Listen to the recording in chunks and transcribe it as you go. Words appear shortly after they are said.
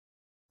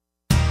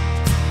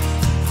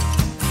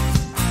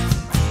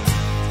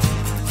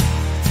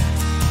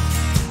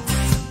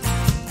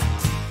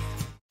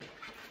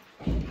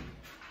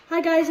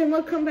Hi guys, and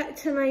welcome back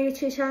to my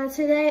YouTube channel.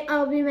 Today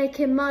I'll be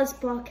making Mars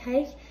bar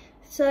cake.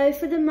 So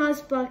for the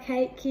Mars bar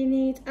cake you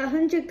need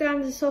 100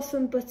 grams of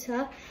softened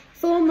butter,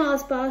 4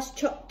 Mars bars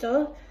chopped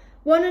up,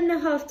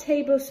 1.5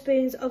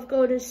 tablespoons of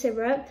golden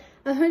syrup,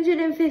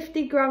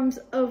 150 grams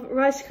of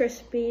Rice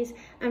Krispies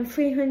and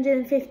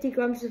 350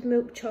 grams of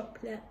milk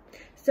chocolate.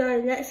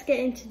 So let's get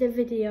into the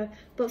video.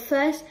 But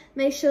first,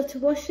 make sure to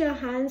wash your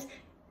hands,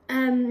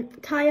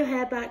 tie your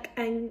hair back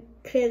and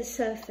clear the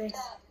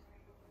surface.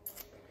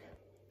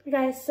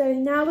 Guys, so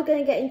now we're going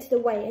to get into the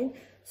weighing.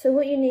 So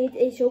what you need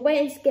is your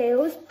weighing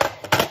scales,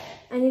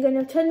 and you're going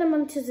to turn them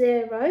on to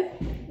 0.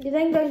 You're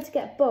then going to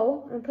get a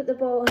bowl and put the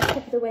bowl on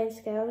top of the weighing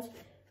scales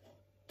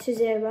to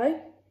 0.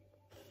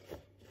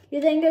 You're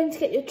then going to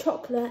get your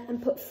chocolate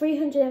and put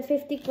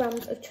 350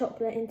 grams of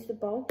chocolate into the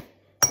bowl.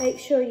 Make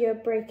sure you're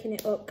breaking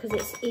it up because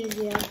it's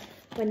easier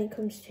when it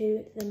comes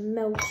to the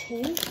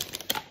melting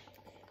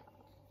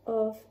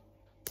of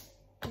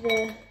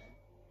the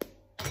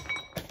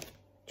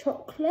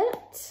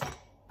chocolate.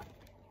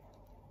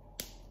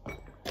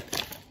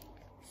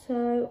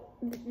 So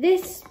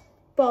this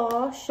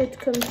bar should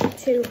come to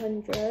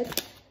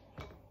 200.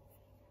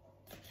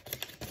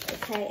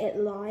 Okay, it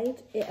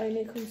lied. It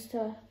only comes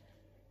to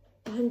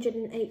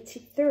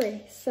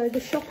 183. So the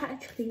shop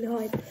actually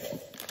lied.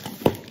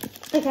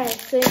 Okay,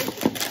 so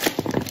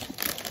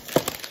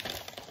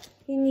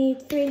you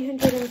need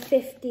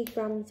 350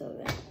 grams of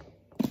it.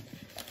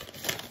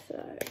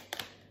 So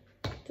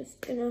just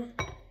gonna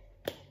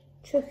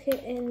chuck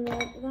it in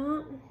like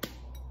that.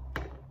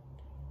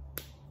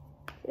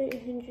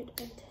 300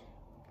 and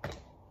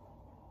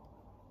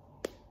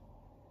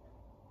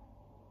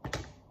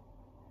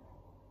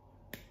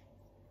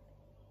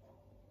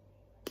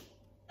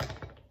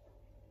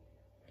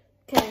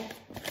okay.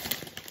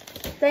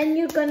 Then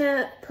you're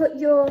gonna put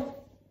your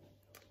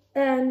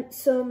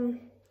some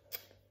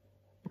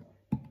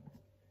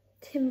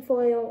tin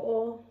foil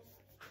or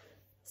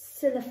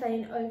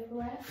cellophane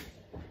over it.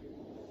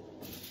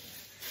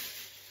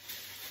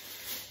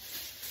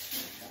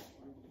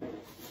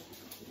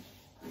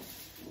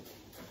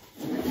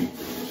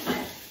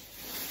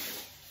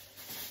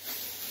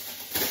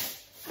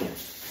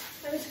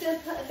 I'm just going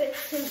to put a bit of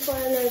tin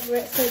foil over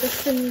it so the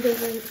sun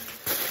doesn't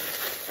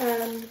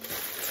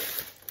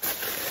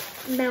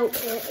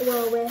melt it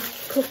while we're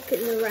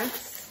cooking the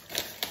rest,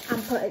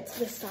 and put it to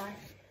the side.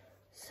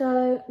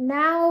 So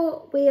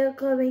now we are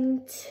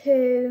going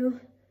to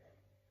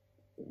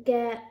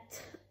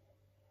get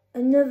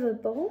another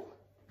bowl,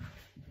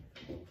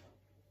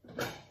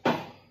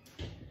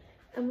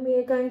 and we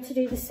are going to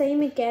do the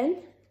same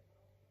again,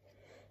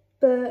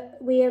 but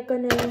we are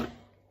going to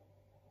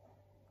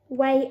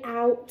weigh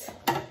out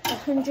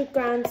 100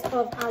 grams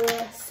of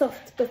our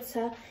soft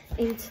butter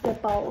into the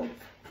bowl.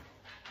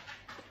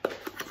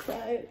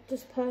 So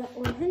just put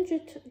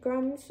 100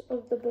 grams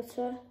of the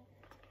butter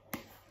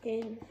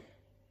in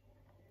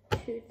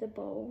to the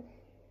bowl.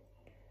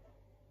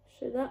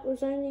 So that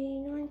was only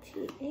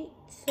 98,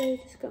 so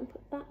just going to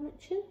put that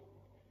much in.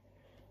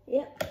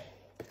 Yep.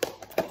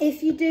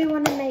 If you do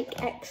want to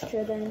make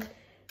extra, then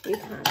you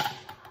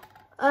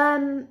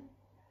can.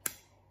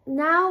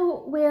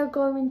 Now we are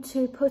going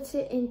to put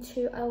it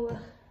into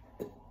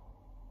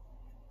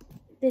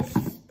this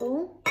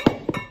bowl.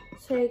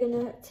 So you're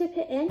going to tip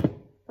it in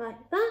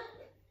like that.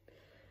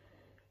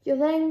 You're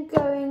then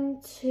going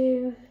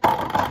to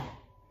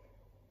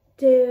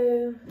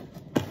do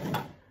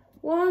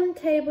 1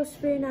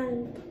 tablespoon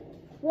and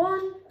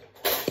 1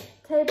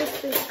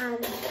 tablespoon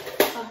and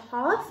a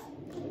half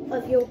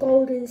of your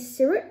golden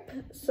syrup.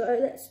 So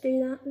let's do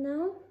that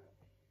now.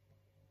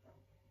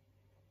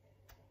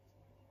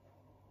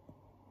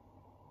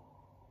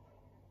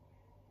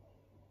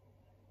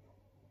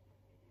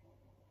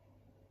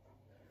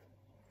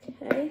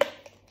 Okay.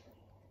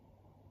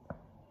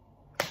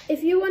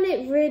 If you want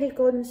it really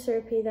golden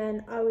syrupy,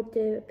 then I would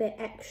do a bit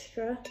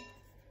extra.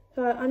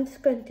 So I'm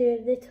just going to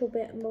do a little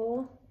bit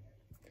more.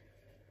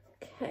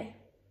 Okay.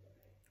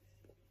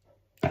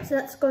 So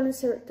that's golden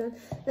syrup done.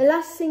 The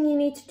last thing you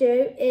need to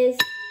do is,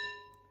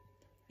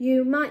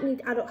 you might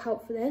need adult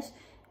help for this,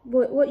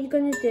 but what you're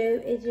going to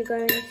do is you're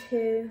going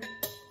to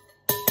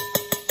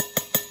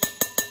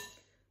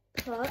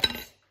put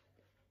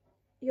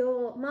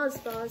your Mars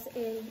bars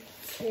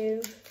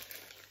into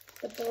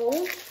the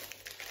bowl.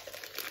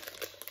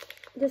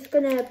 Just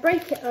going to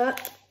break it up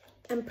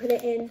and put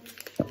it in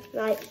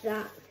like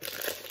that.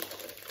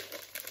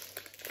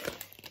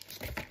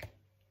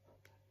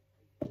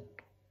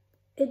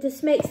 It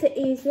just makes it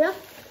easier.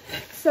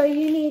 So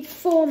you need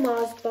 4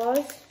 Mars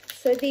bars.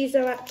 So these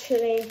are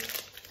actually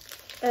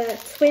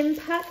twin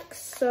packs.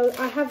 So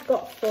I have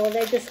got 4.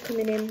 They're just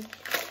coming in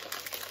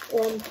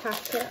 1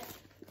 packet.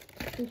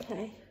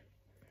 Okay.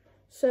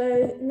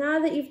 So now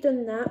that you've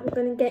done that, we're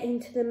going to get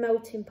into the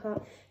melting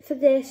part. For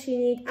this, you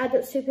need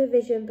adult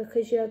supervision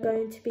because you're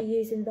going to be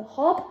using the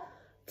hob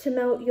to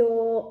melt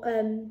your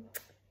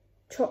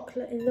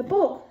chocolate in the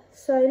bowl.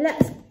 So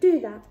let's do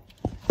that.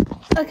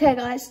 Okay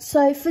guys,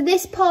 so for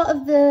this part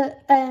of the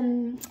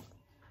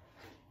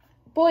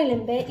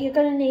boiling bit, you're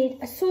going to need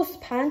a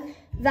saucepan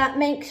that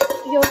makes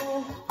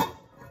your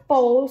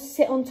bowl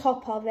sit on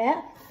top of it.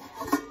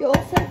 You're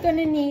also going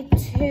to need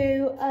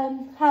to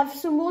have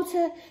some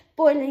water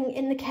boiling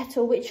in the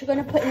kettle, which you're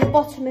going to put in the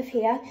bottom of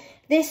here.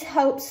 This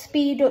helps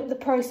speed up the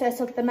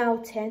process of the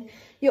melting.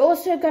 You're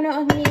also going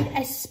to need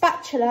a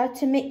spatula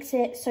to mix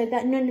it so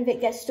that none of it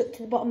gets stuck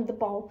to the bottom of the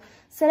bowl.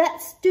 So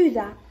let's do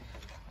that.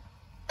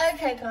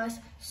 Okay guys,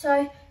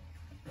 so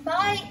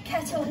my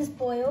kettle has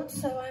boiled,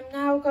 so I'm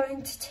now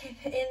going to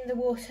tip in the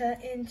water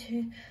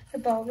into the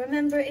bowl.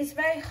 Remember, it's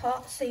very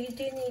hot, so you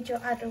do need your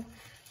adult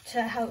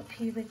to help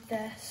you with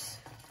this.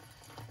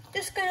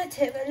 Just going to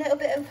tip a little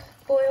bit of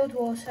boiled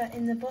water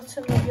in the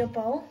bottom of your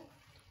bowl.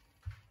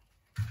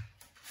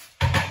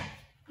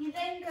 You're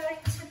then going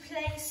to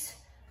place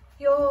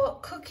your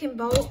cooking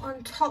bowl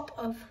on top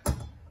of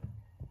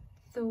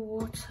the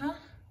water,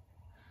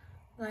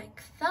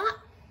 like that.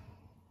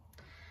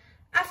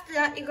 After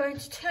that, you're going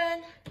to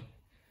turn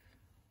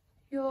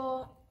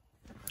your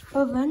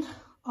oven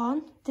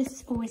on.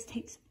 This always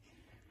takes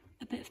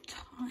a bit of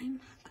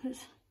time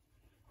because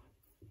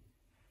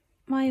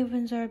my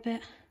ovens are a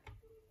bit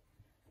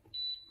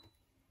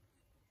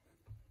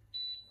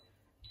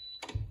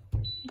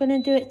I'm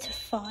going to do it to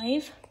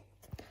 5.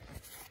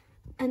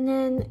 And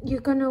then you're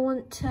going to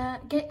want to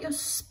get your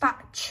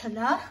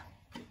spatula.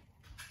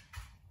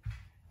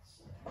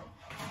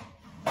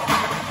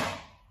 I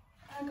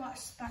got a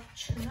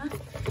spatula.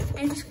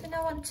 And you're just going to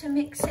want to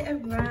mix it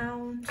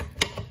around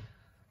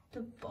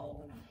the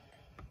bowl.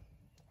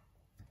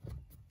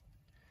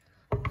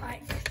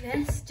 Like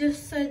this,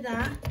 just so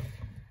that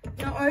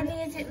not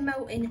only is it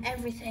melting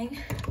everything,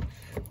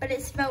 but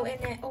it's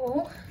melting it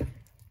all.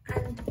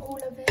 And all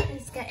of it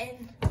is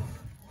getting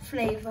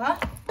flavour.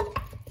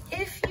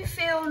 If you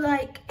feel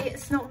like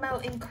it's not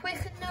melting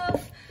quick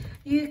enough,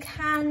 you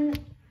can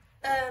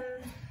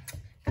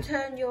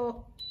turn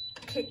your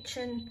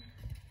kitchen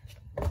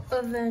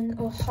oven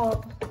or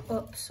hob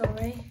up,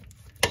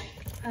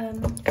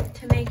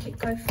 to make it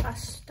go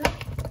faster.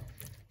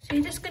 So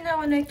you're just going to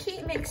want to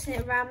keep mixing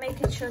it around,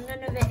 making sure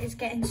none of it is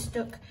getting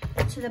stuck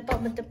to the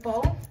bottom of the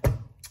bowl.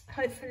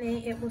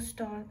 Hopefully it will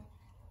start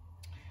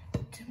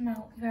to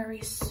melt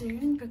very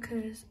soon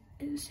because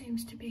it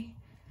seems to be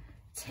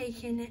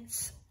taking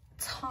its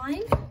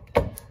time.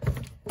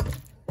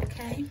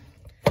 Okay,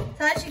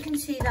 so as you can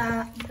see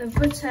that the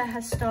butter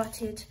has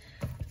started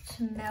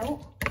to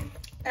melt,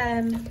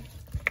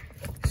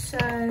 so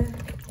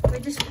we're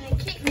just going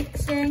to keep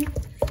mixing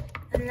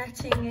and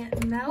letting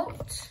it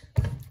melt.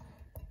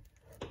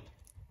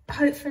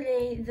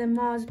 Hopefully the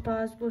Mars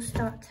bars will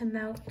start to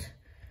melt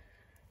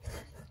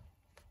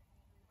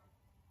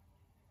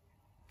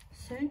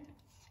soon.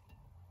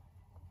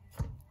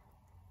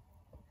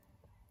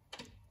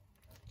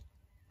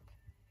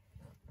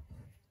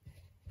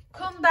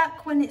 Come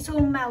back when it's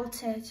all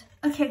melted.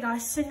 Okay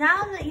guys, so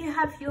now that you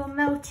have your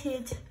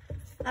melted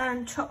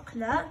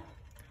chocolate,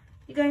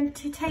 you're going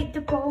to take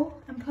the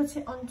bowl and put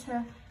it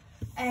onto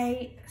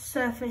a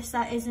surface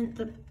that isn't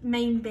the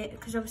main bit,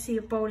 because obviously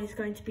your bowl is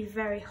going to be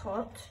very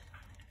hot.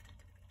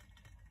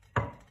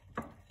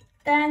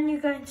 Then you're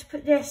going to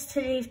put this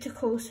to leave to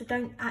cool, so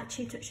don't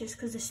actually touch this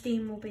because the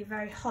steam will be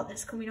very hot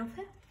that's coming off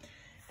it.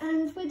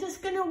 And we're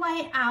just going to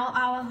weigh out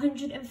our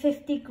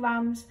 150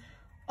 grams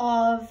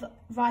of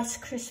Rice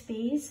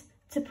Krispies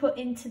to put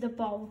into the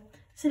bowl.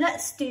 So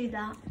let's do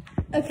that.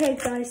 Okay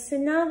guys, so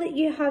now that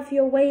you have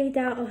your weighed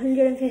out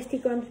 150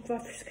 grams of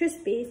Rice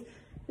Krispies,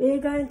 we're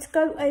going to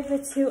go over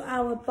to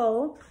our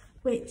bowl,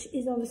 which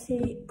is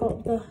obviously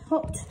got the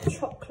hot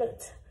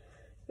chocolate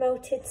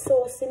melted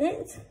sauce in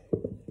it.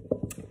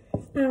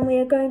 And we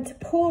are going to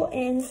pour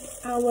in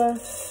our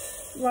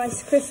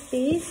Rice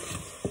Krispies.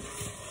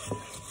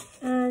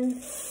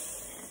 And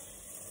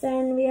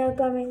then we are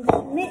going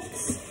to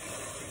mix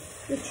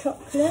the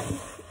chocolate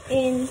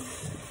in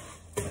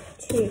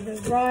to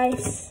the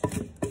Rice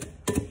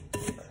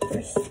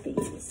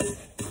Krispies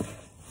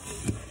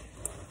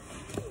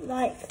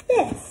like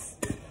this.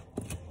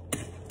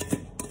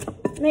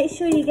 Make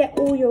sure you get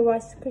all your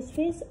Rice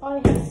Krispies.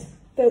 I have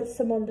spilled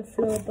some on the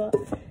floor, but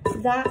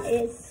that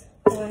is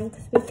fine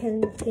because we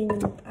can clean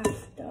them up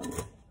after.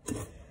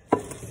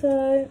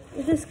 So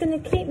we're just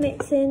going to keep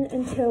mixing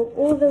until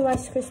all the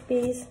Rice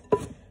Krispies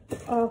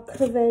are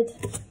covered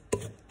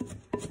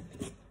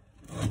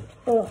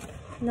up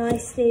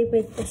nicely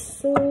with the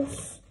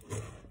sauce.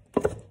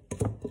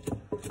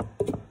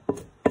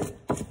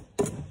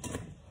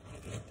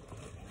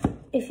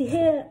 If you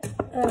hear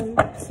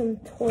some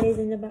toys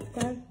in the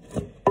background,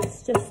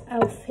 it's just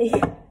Alfie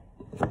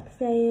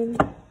playing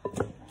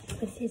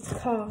with his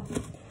car.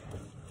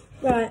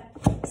 Right,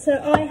 so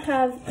I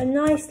have a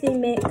nicely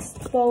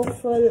mixed bowl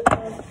full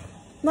of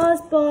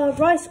Mars bar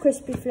Rice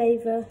Krispie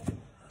flavour.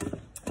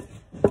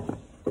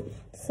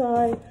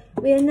 So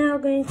we are now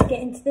going to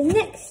get into the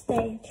next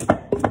stage.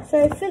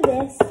 So for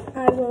this,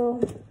 I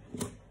will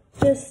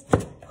just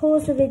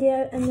pause the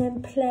video and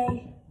then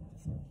play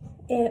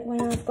it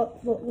when I've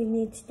got what we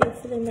need to do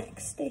for the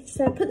next stage.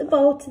 So put the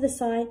bowl to the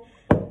side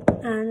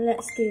and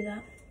let's do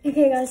that.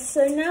 Okay guys,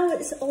 so now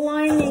it's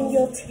lining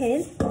your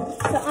tin.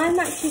 So I'm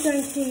actually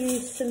going to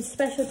use some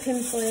special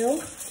tin foil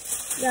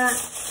that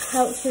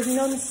helps with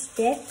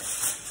non-stick.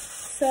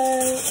 So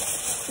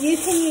you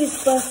can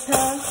use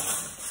butter,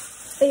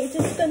 but you're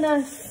just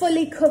gonna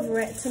fully cover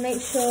it to make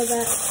sure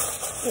that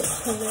it's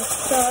covered.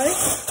 So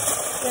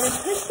I'm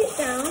gonna push it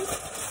down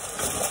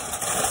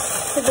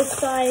to the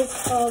size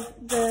of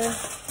the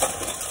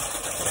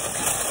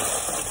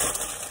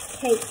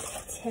cake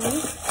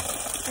tin.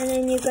 And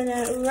then you're going to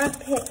wrap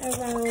it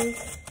around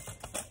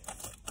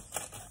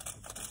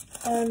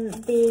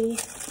the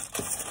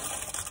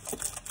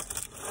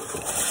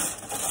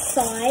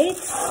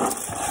sides.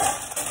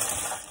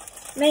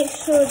 Make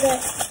sure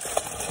that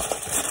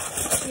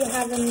you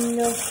have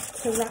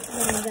enough to wrap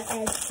around the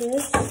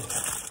edges.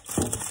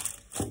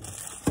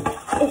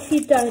 If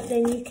you don't,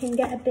 then you can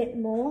get a bit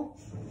more,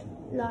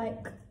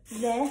 like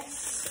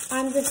this.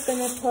 I'm just going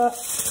to put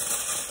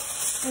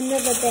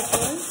another bit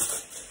on.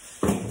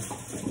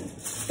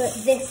 But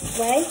this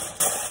way,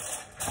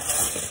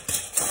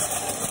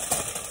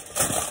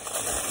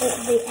 at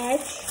the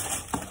edge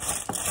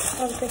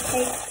of the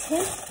cake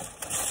tin.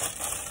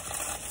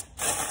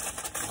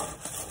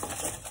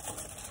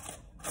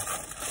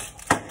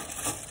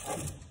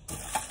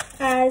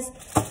 As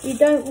you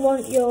don't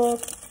want your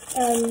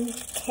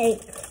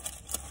cake,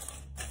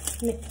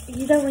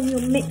 you don't want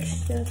your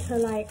mixture to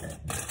like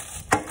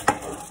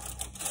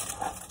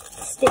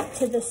stick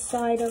to the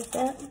side of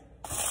it.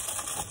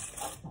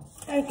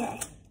 Okay.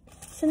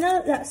 So now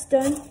that that's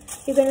done,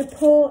 you're going to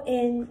pour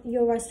in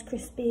your Rice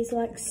Krispies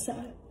like so.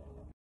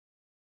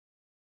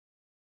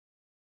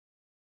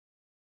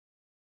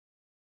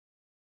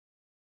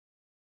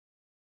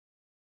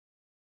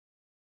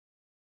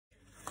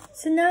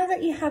 So now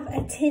that you have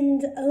a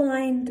tin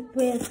aligned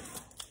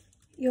with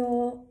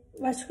your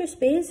Rice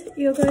Krispies,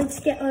 you're going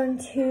to get on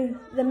to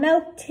the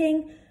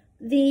melting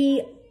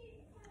the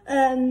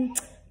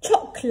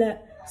chocolate.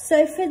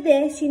 So for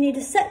this, you need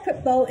a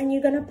separate bowl and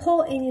you're going to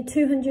pour in your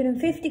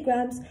 250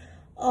 grams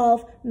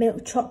of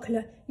milk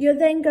chocolate. You're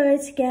then going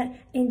to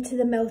get into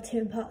the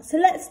melting part. So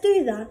let's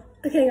do that.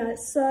 Okay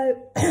guys,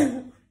 so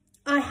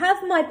I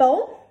have my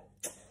bowl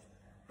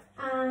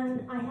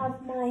and I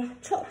have my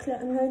chocolate.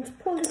 I'm going to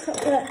pour the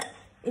chocolate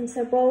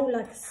into a bowl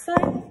like so.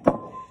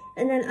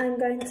 And then I'm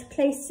going to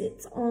place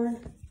it on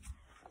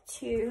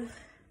to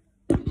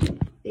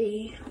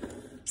the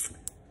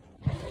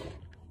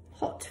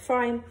hot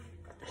frying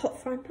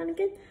pan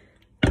again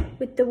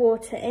with the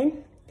water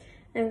in.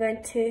 I'm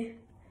going to,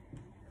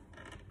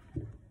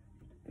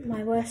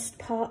 my worst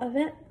part of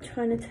it,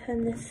 trying to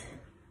turn this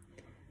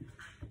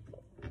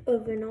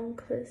oven on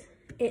because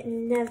it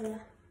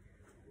never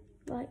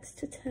likes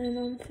to turn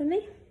on for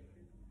me.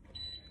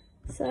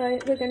 So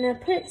we're going to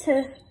put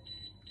it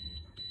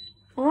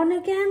on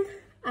again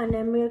and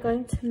then we're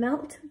going to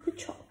melt the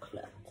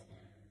chocolate.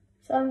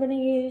 So I'm going to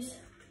use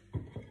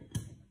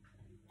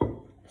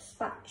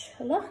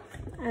spatula.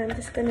 I'm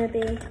just going to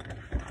be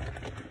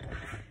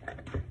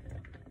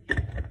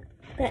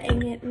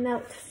letting it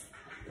melt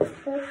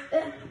first.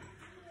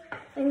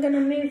 I'm going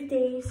to move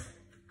these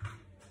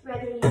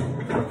ready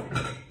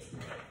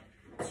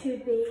to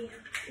be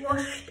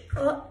washed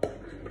up.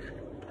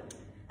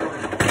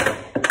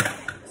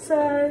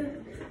 So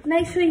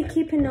make sure you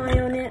keep an eye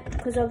on it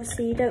because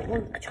obviously you don't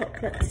want the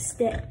chocolate to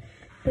stick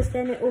because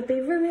then it will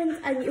be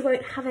ruined and you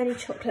won't have any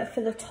chocolate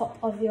for the top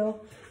of your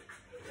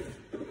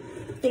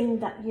thing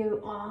that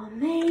you are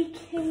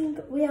making.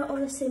 We are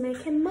obviously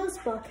making Mars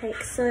bar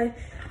cakes, so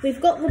we've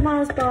got the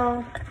Mars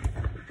bar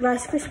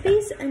Rice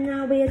Krispies and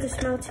now we are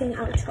just melting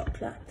our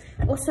chocolate.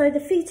 Also the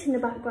feet in the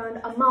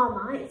background are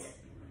Marmite.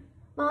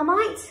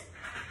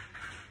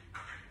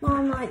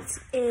 Marmite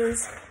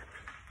is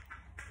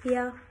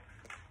here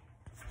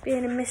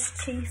being a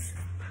mischief,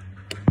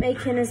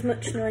 making as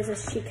much noise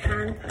as she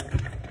can.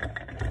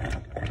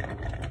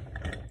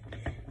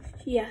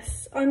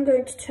 Yes, I'm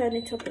going to turn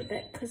it up a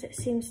bit because it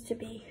seems to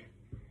be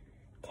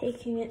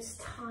taking its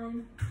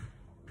time.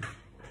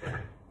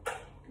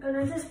 I'm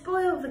going to just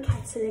boil the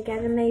kettle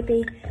again and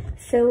maybe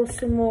fill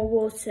some more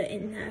water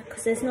in there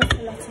because there's not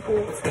a lot of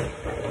water.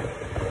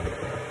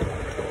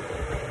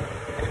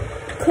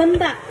 Come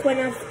back when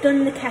I've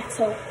done the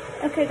kettle.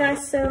 Okay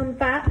guys, so I'm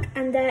back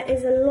and there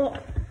is a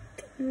lot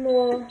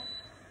more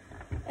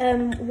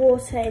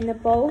water in the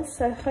bowl,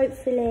 so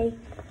hopefully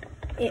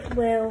it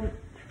will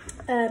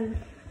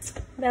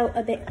melt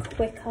a bit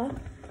quicker.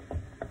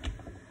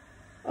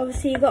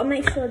 Obviously you've got to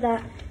make sure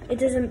that it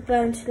doesn't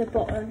burn to the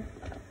bottom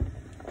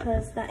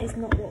because that is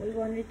not what we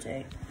want to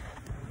do.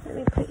 Let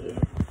me put you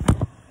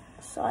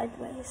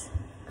sideways.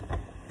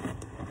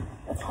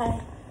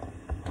 Okay.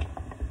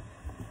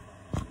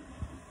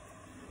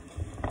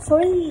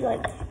 Sorry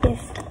like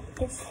if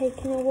it's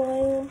taking a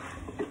while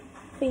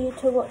for you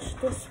to watch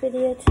this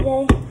video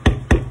today.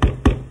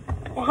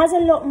 It has a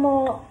lot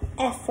more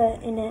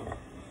effort in it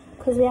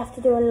because we have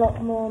to do a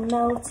lot more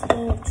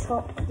melting of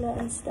chocolate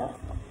and stuff.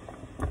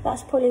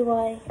 That's probably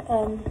why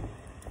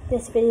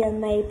this video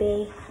may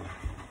be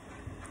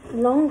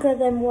longer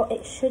than what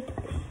it should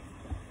be.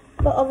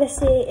 But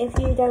obviously, if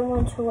you don't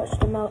want to watch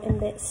the melting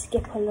bit,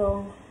 skip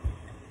along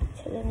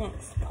to the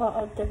next part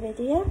of the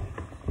video.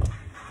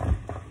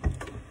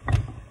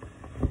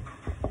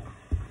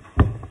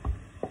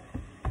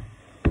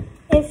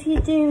 If you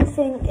do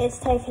think it's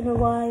taken a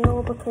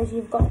while because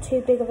you've got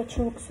too big of a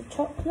chunks of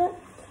chocolate,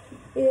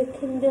 you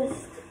can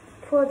just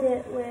put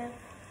it with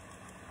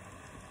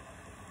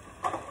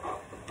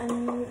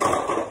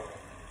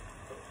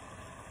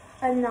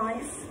a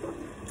knife.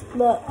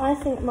 But I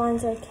think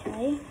mine's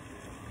okay.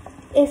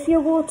 If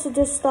your water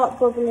does start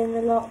bubbling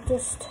a lot,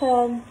 just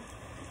turn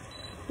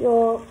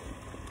your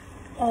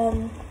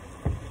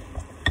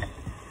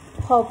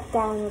hob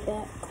down a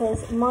bit,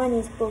 because mine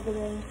is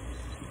bubbling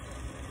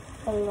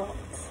a lot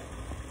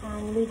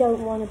and we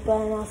don't want to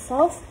burn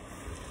ourselves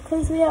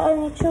because we are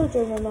only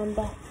children,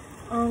 remember.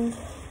 And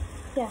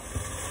yeah,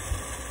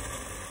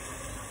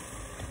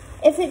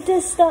 if it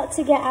does start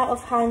to get out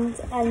of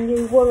hand and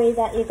you worry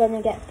that you're going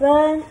to get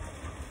burnt,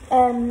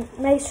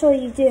 make sure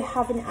you do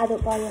have an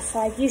adult by your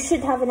side. You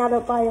should have an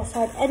adult by your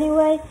side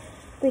anyway,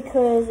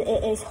 because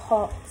it is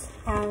hot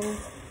and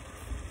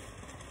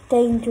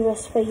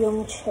dangerous for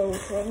young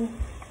children.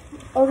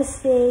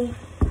 Obviously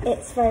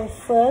it's very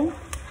fun,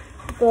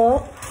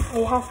 but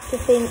we have to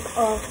think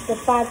of the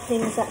bad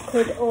things that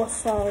could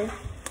also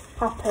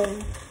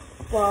happen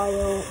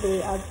while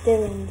we are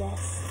doing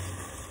this.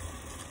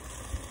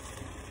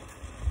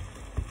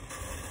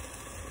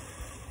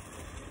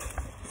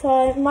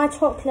 So my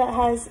chocolate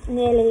has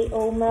nearly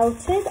all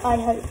melted. I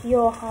hope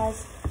yours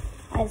has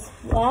as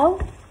well.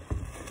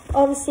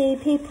 Obviously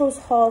people's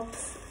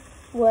hobs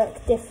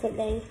work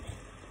differently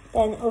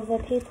than other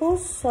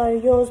people's, so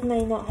yours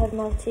may not have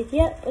melted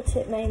yet, but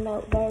it may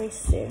melt very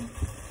soon.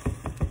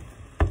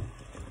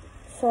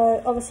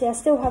 So obviously I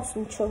still have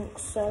some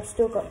chunks, so I've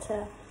still got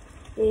to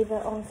leave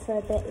it on for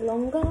a bit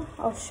longer.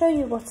 I'll show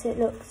you what it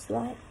looks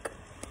like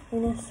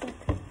in a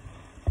second.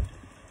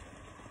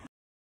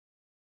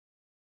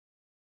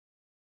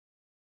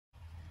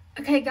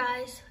 Okay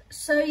guys,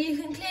 so you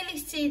can clearly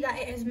see that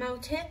it has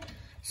melted.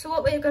 So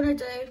what we're going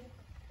to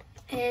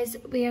do is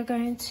we are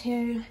going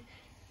to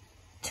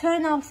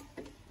turn off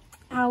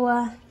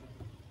our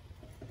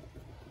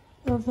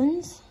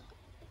ovens,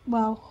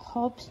 well,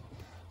 hobs.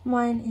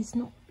 Mine is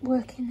not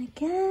working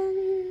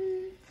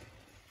again.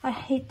 I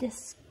hate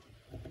this.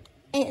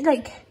 It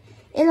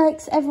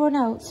likes everyone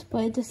else,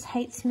 but it just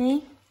hates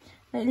me.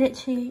 Like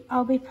literally,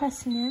 I'll be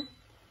pressing it.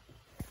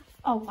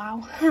 Oh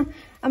wow.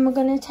 And we're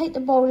going to take the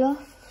bowl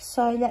off.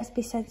 So let's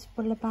be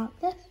sensible about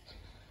this.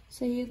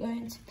 So you're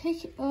going to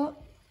pick it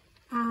up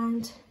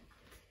and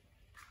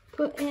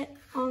put it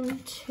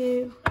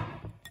onto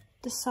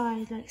the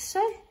side like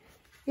so.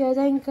 You're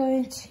then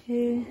going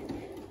to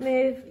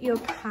move your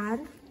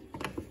pan,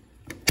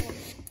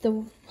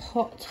 the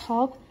hot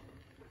hob,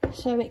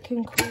 so it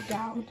can cool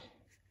down.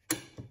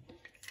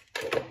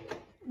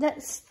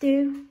 Let's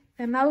do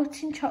the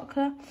melting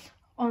chocolate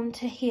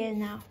onto here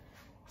now.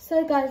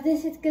 So guys,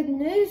 this is good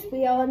news.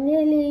 We are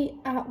nearly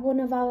at one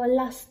of our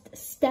last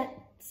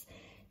steps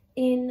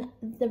in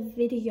the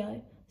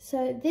video.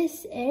 So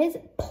this is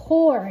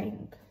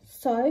pouring.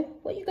 So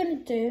what you're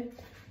going to do,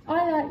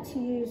 I like to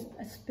use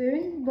a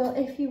spoon, but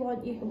if you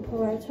want you can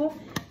pour it off.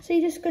 So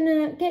you're just going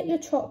to get your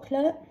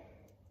chocolate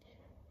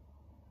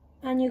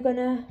and you're going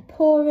to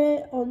pour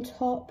it on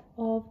top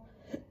of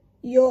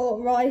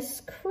your Rice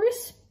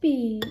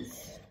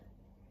Krispies.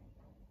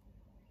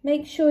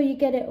 Make sure you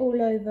get it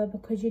all over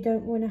because you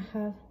don't want to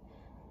have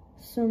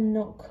some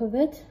not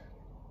covered,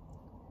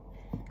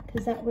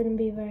 because that wouldn't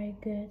be very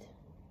good,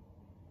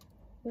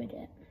 would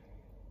it?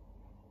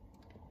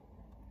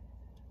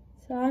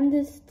 So I'm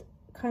just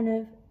kind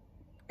of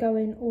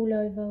going all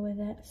over with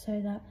it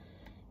so that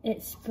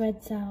it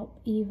spreads out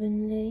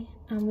evenly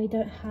and we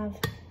don't have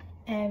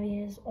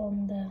areas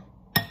on the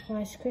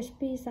Rice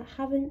Krispies that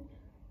haven't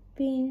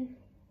been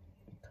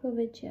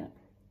covered yet.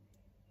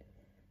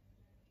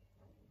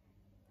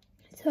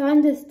 So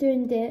I'm just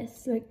doing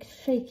this, like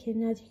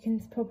shaking, as you can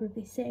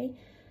probably see,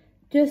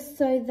 just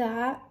so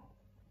that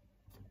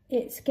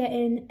it's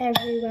getting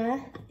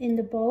everywhere in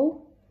the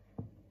bowl,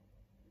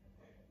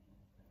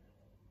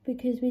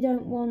 because we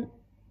don't want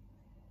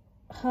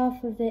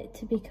half of it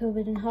to be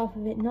covered and half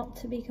of it not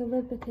to be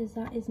covered, because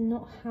that is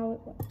not how it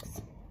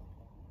works.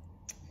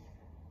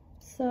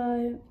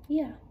 So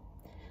yeah,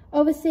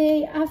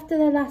 obviously after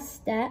the last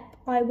step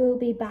I will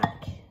be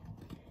back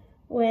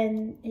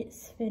when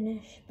it's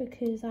finished,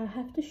 because I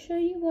have to show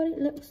you what it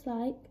looks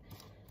like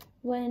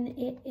when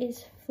it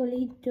is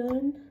fully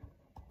done.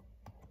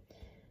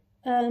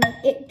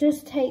 It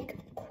does take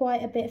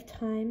quite a bit of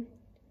time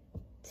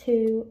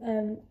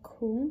to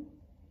cool,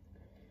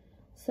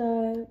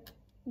 so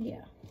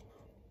yeah.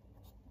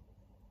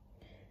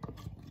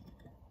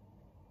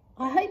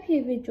 I hope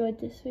you've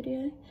enjoyed this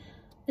video.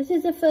 This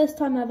is the first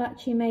time I've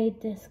actually made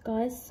this,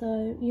 guys,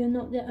 so you're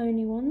not the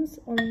only ones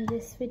on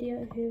this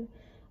video who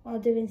are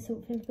doing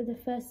something for the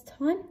first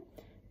time.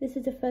 This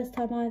is the first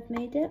time I've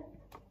made it,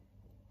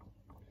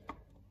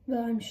 but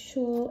I'm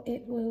sure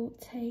it will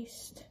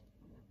taste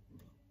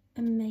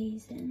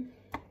amazing.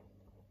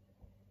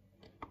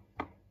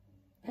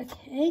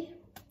 Okay,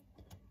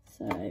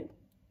 so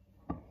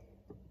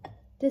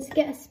just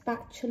get a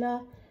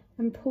spatula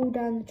and pull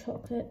down the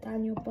chocolate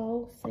down your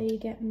bowl so you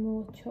get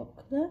more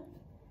chocolate,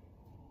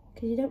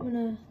 because you don't want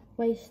to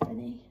waste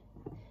any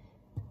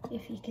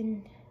if you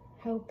can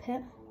help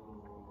it.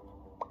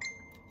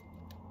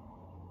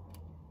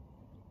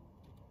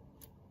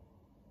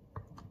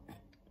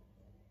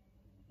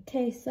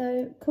 Okay,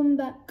 so come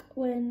back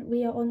when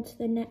we are on to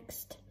the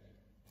next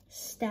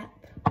step.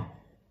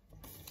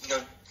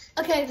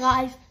 Okay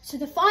guys, so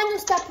the final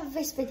step of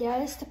this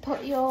video is to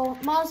put your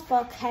Mars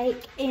bar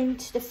cake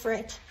into the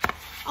fridge.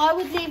 I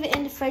would leave it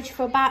in the fridge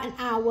for about an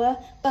hour,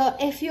 but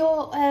if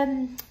your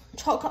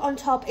chocolate on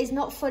top is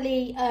not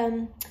fully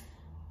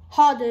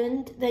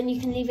hardened, then you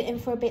can leave it in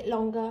for a bit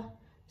longer.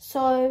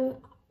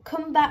 So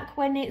come back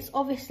when it's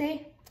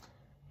obviously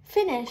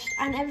finished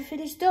and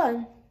everything is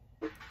done.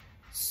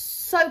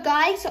 So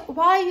guys,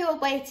 while you're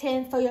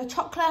waiting for your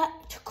chocolate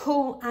to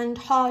cool and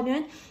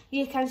harden,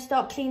 you can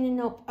start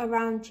cleaning up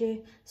around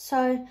you.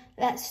 So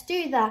let's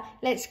do that.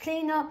 Let's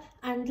clean up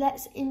and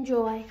let's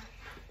enjoy.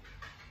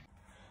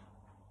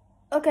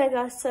 Okay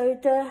guys, so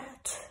the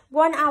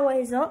 1 hour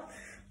is up.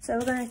 So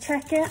we're going to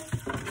check it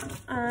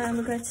and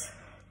we're going to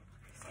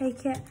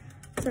take it.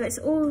 So it's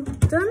all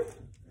done.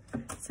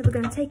 So we're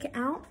going to take it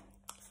out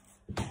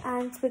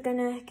and we're going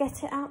to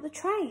get it out the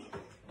tray.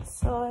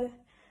 So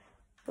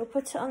we'll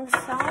put it on the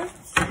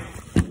sides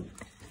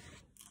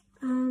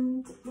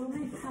and we'll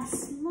make that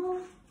small,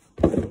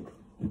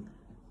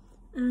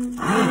 and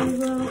we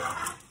will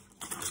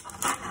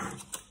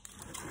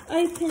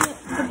open up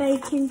the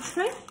baking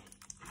tray.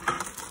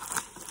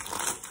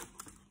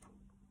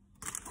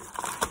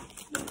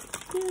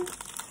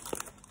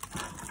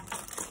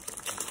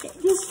 Get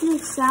this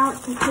lifts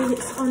out because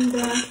it's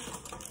under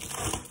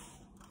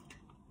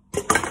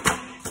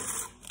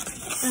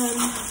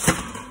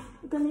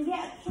we're going to get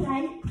a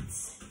plate.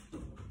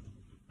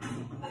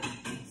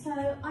 So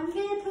I'm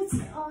going to put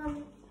it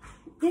on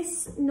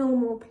this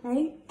normal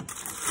plate.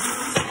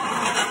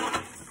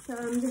 So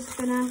I'm just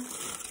going to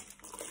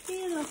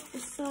peel off the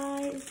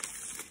sides.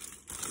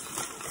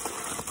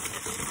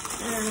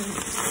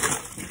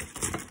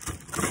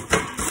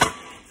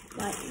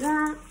 Like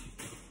that.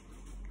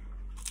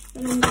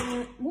 Then I'm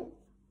going to, oh,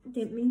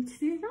 didn't mean to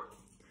do that.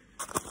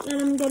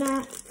 Then I'm going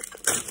to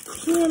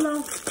peel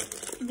off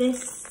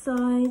this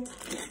side.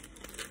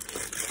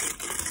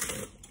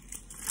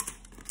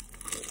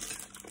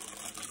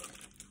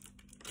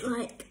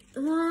 Like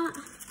that.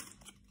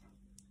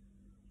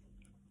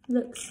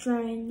 Looks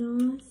very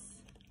nice.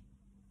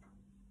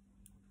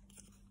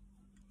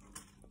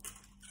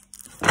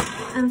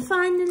 And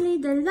finally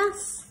the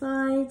last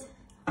side.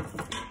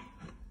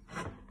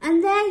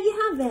 And there you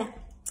have it.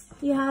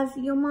 You have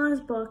your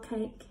Mars bar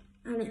cake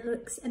and it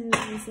looks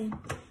amazing.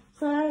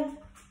 So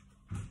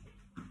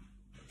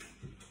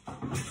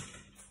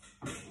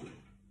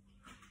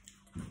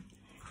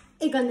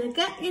you're gonna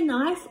get your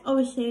knife,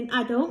 obviously an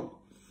adult,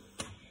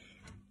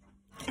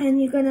 and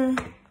you're gonna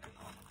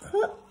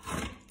cut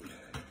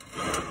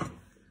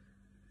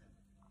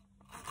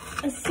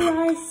a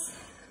slice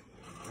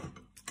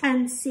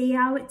and see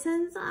how it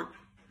turns out.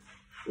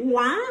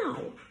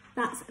 Wow,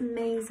 that's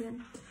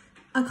amazing.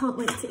 I can't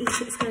wait to eat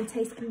it. It's going to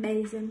taste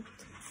amazing.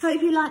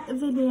 Hope you liked the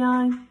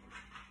video.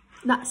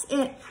 That's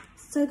it.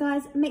 So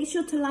guys, make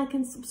sure to like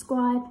and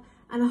subscribe,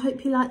 and I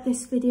hope you liked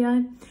this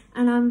video,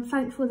 and I'm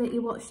thankful that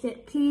you watched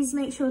it. Please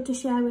make sure to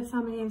share with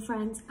family and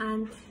friends,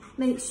 and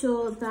make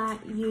sure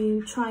that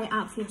you try it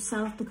out for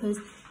yourself, because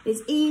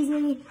it's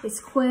easy, it's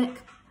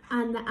quick,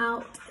 and the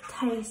out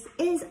taste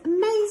is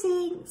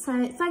amazing.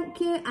 So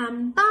thank you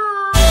and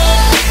bye.